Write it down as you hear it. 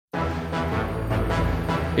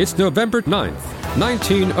It's November 9th,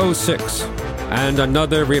 1906, and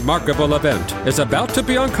another remarkable event is about to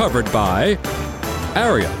be uncovered by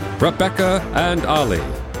Ariel, Rebecca, and Ali,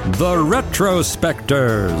 the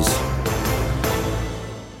Retrospectors.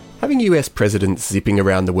 Having US presidents zipping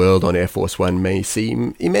around the world on Air Force One may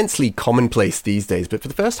seem immensely commonplace these days, but for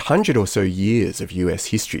the first 100 or so years of US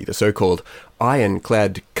history, the so-called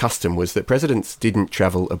ironclad custom was that presidents didn't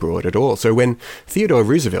travel abroad at all. So when Theodore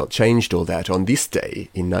Roosevelt changed all that on this day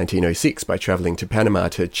in 1906 by travelling to Panama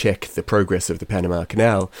to check the progress of the Panama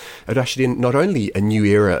Canal, it ushered in not only a new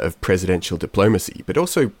era of presidential diplomacy, but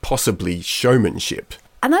also possibly showmanship.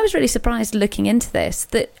 And I was really surprised looking into this,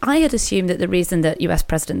 that I had assumed that the reason that US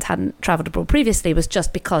presidents hadn't travelled abroad previously was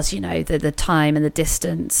just because, the time and the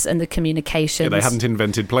distance and the communications. Yeah, they hadn't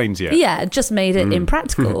invented planes yet. Yeah, it just made it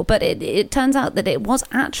impractical. But it turns out that it was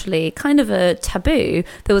actually kind of a taboo.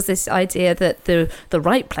 There was this idea that the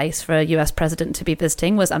right place for a US president to be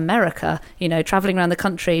visiting was America, travelling around the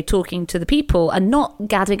country, talking to the people and not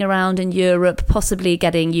gadding around in Europe, possibly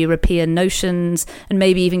getting European notions and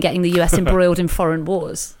maybe even getting the US embroiled in foreign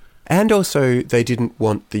wars. And also, they didn't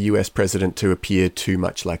want the US president to appear too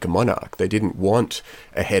much like a monarch. They didn't want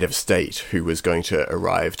a head of state who was going to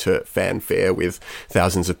arrive to fanfare with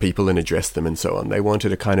thousands of people and address them and so on. They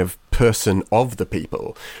wanted a kind of person of the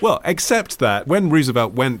people. Well, except that when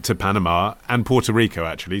Roosevelt went to Panama and Puerto Rico,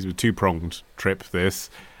 actually, it was a two-pronged trip,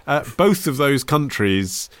 both of those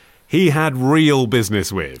countries he had real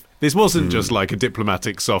business with. This wasn't just like a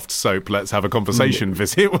diplomatic soft soap, let's have a conversation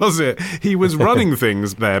visit, was it? He was running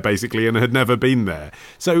things there, basically, and had never been there.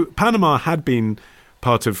 So Panama had been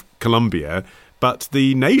part of Colombia, but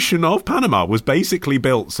the nation of Panama was basically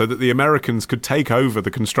built so that the Americans could take over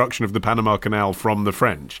the construction of the Panama Canal from the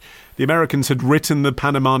French. The Americans had written the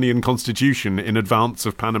Panamanian Constitution in advance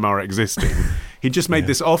of Panama existing. He just made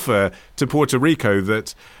this offer to Puerto Rico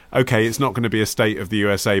that, okay, it's not going to be a state of the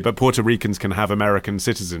USA, but Puerto Ricans can have American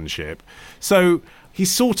citizenship. So he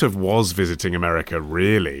sort of was visiting America,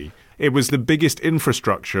 really. It was the biggest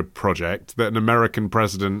infrastructure project that an American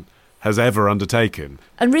president has ever undertaken.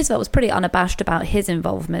 And Roosevelt was pretty unabashed about his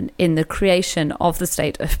involvement in the creation of the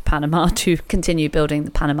state of Panama to continue building the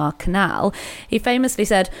Panama Canal. He famously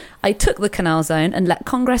said, "I took the canal zone and let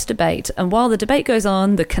Congress debate, and while the debate goes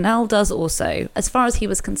on, the canal does also." As far as he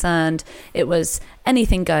was concerned, it was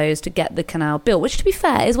anything goes to get the canal built, which, to be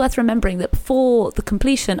fair, is worth remembering that before the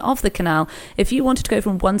completion of the canal, if you wanted to go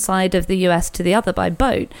from one side of the US to the other by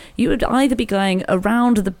boat, you would either be going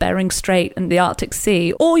around the Bering Strait and the Arctic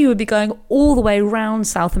Sea, or you would be going all the way around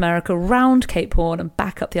South America, round Cape Horn and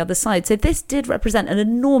back up the other side. So this did represent an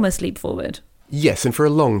enormous leap forward. Yes, and for a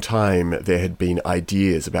long time there had been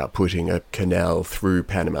ideas about putting a canal through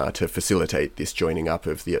Panama to facilitate this joining up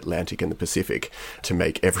of the Atlantic and the Pacific to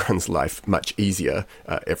make everyone's life much easier,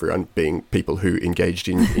 everyone being people who engaged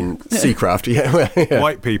in seacraft.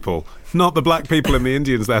 White people, not the black people and the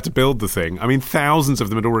Indians there to build the thing. I mean, thousands of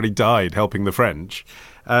them had already died helping the French.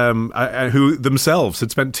 Who themselves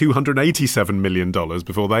had spent $287 million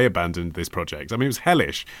before they abandoned this project. I mean, it was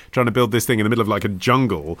hellish trying to build this thing in the middle of like a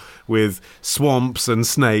jungle with swamps and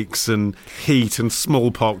snakes and heat and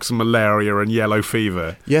smallpox and malaria and yellow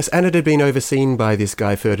fever. Yes, and it had been overseen by this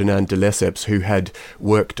guy Ferdinand de Lesseps, who had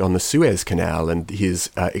worked on the Suez Canal, and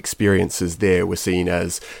his experiences there were seen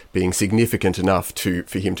as being significant enough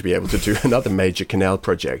for him to be able to do another major canal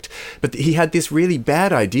project. But he had this really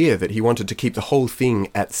bad idea that he wanted to keep the whole thing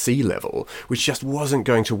at sea level, which just wasn't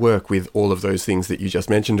going to work with all of those things that you just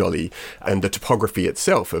mentioned, Ollie. And the topography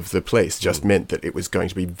itself of the place just meant that it was going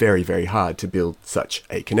to be very, very hard to build such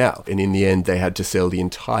a canal. And in the end, they had to sell the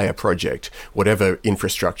entire project, whatever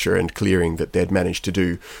infrastructure and clearing that they'd managed to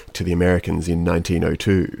do, to the Americans in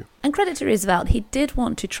 1902. And credit to Roosevelt, he did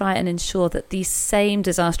want to try and ensure that these same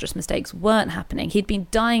disastrous mistakes weren't happening. He'd been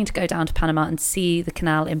dying to go down to Panama and see the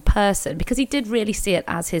canal in person because he did really see it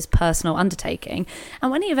as his personal undertaking.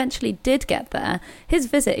 And when he eventually did get there, his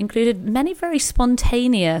visit included many very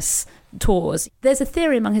spontaneous tours. There's a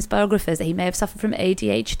theory among his biographers that he may have suffered from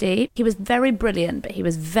ADHD. He was very brilliant, but he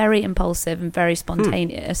was very impulsive and very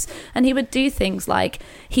spontaneous. And he would do things like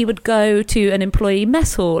he would go to an employee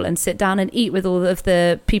mess hall and sit down and eat with all of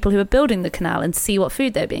the people who were building the canal and see what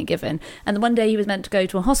food they were being given. And one day he was meant to go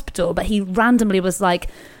to a hospital, but he randomly was like,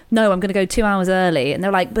 "No, I'm going to go 2 hours early." And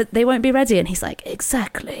they're like, "But they won't be ready." And he's like,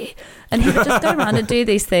 "Exactly." And he would just go around and do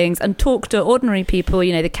these things and talk to ordinary people,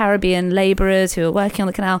 the Caribbean labourers who are working on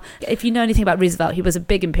the canal. If you know anything about Roosevelt, he was a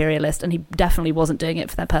big imperialist and he definitely wasn't doing it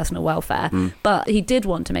for their personal welfare. But he did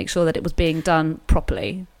want to make sure that it was being done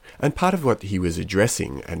properly. And part of what he was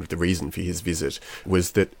addressing, and the reason for his visit,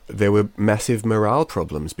 was that there were massive morale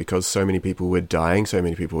problems because so many people were dying, so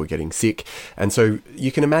many people were getting sick. And so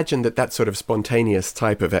you can imagine that that sort of spontaneous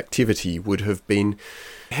type of activity would have been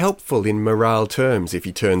helpful in morale terms if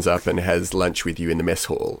he turns up and has lunch with you in the mess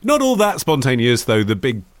hall. Not all that spontaneous, though, the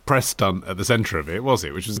big press stunt at the centre of it, was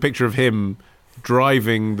it? Which was a picture of him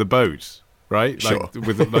driving the boat. Right? Sure.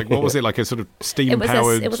 What was it? Like a sort of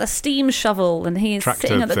steam-powered... It was a steam shovel, and he's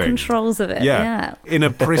sitting at the controls of it. Yeah. In a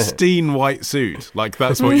pristine white suit. Like,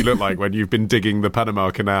 that's what you look like when you've been digging the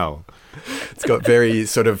Panama Canal. It's got very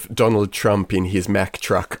sort of Donald Trump in his Mack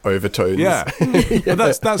truck overtones. Yeah. Yeah.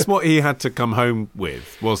 But that's what he had to come home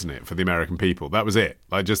with, wasn't it, for the American people? That was it.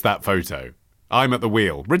 Like, just that photo. I'm at the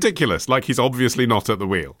wheel. Ridiculous. Like, he's obviously not at the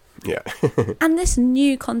wheel. Yeah. And this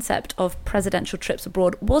new concept of presidential trips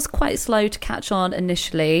abroad was quite slow to catch on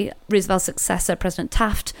initially. Roosevelt's successor, President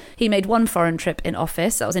Taft, he made one foreign trip in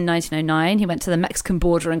office. That was in 1909. He went to the Mexican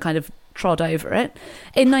border and kind of trod over it.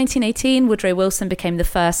 In 1918, Woodrow Wilson became the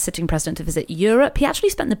first sitting president to visit Europe. He actually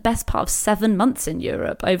spent the best part of 7 months in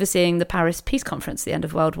Europe, overseeing the Paris Peace Conference at the end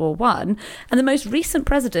of World War I. And the most recent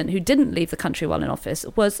president who didn't leave the country while in office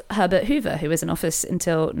was Herbert Hoover, who was in office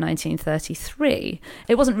until 1933.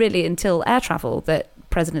 It wasn't really until air travel that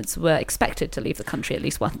presidents were expected to leave the country at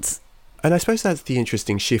least once. And I suppose that's the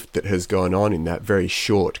interesting shift that has gone on in that very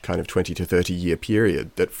short kind of 20 to 30 year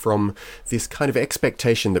period, that from this kind of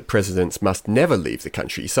expectation that presidents must never leave the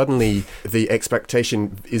country, suddenly the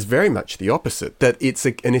expectation is very much the opposite, that it's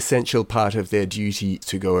an essential part of their duty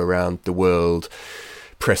to go around the world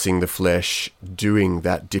pressing the flesh, doing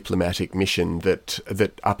that diplomatic mission that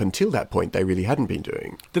up until that point they really hadn't been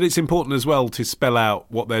doing. That it's important as well to spell out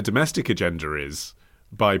what their domestic agenda is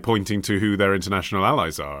by pointing to who their international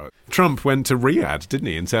allies are. Trump went to Riyadh, didn't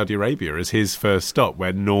he, in Saudi Arabia as his first stop,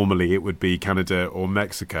 where normally it would be Canada or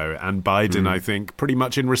Mexico. And Biden, I think, pretty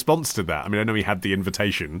much in response to that. I mean, I know he had the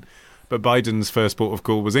invitation, but Biden's first port of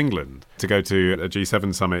call was England to go to a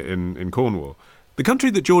G7 summit in Cornwall. The country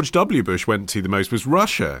that George W. Bush went to the most was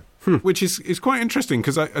Russia, which is quite interesting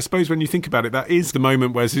because I suppose when you think about it, that is the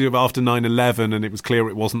moment where sort of after 9/11 and it was clear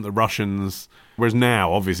it wasn't the Russians, whereas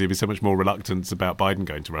now, obviously, there's so much more reluctance about Biden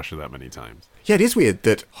going to Russia that many times. Yeah, it is weird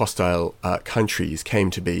that hostile countries came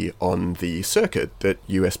to be on the circuit that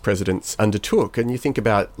US presidents undertook. And you think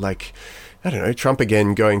about, like, I don't know, Trump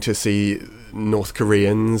again going to see North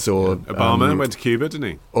Koreans, or Obama went to Cuba, didn't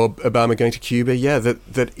he? Or Obama going to Cuba, yeah.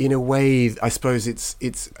 That in a way, I suppose it's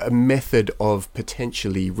a method of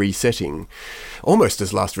potentially resetting, almost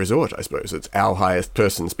as last resort. I suppose it's our highest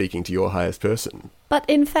person speaking to your highest person. But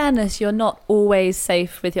in fairness, you're not always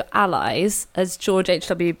safe with your allies. As George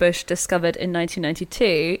H.W. Bush discovered in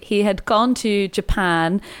 1992, he had gone to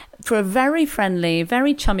Japan for a very friendly,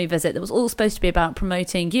 very chummy visit that was all supposed to be about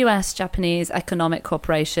promoting US-Japanese economic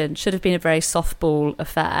cooperation. Should have been a very softball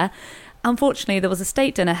affair. Unfortunately, there was a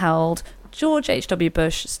state dinner held. George H.W.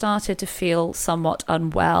 Bush started to feel somewhat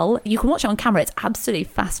unwell. You can watch it on camera. It's absolutely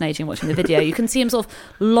fascinating watching the video. You can see him sort of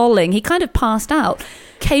lolling. He kind of passed out,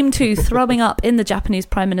 came to throwing up in the Japanese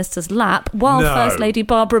Prime Minister's lap while First Lady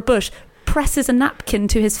Barbara Bush presses a napkin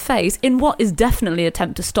to his face in what is definitely an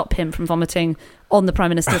attempt to stop him from vomiting on the Prime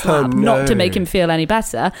Minister's lap, not to make him feel any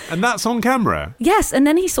better. And that's on camera? Yes, and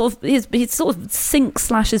then he sort of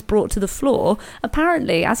sink/is brought to the floor.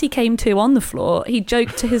 Apparently, as he came to on the floor, he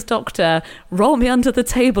joked to his doctor, "Roll me under the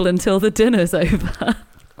table until the dinner's over."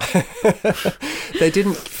 They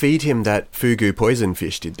didn't feed him that fugu poison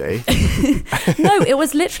fish, did they? No, it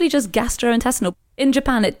was literally just gastrointestinal. In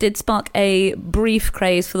Japan, it did spark a brief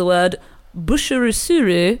craze for the word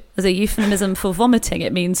bushurusuru as a euphemism for vomiting.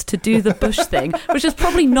 It means to do the Bush thing, which is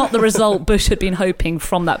probably not the result Bush had been hoping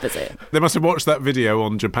from that visit. They must have watched that video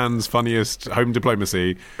on Japan's funniest home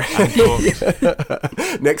diplomacy and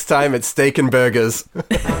thought, next time it's steak and burgers.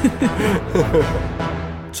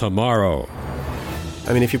 Tomorrow.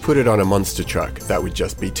 I mean, if you put it on a monster truck, that would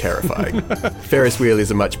just be terrifying. Ferris wheel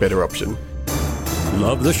is a much better option.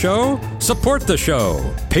 Love the show? Support the show.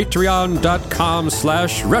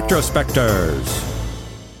 Patreon.com/retrospectors.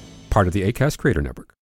 Part of the Acast Creator Network.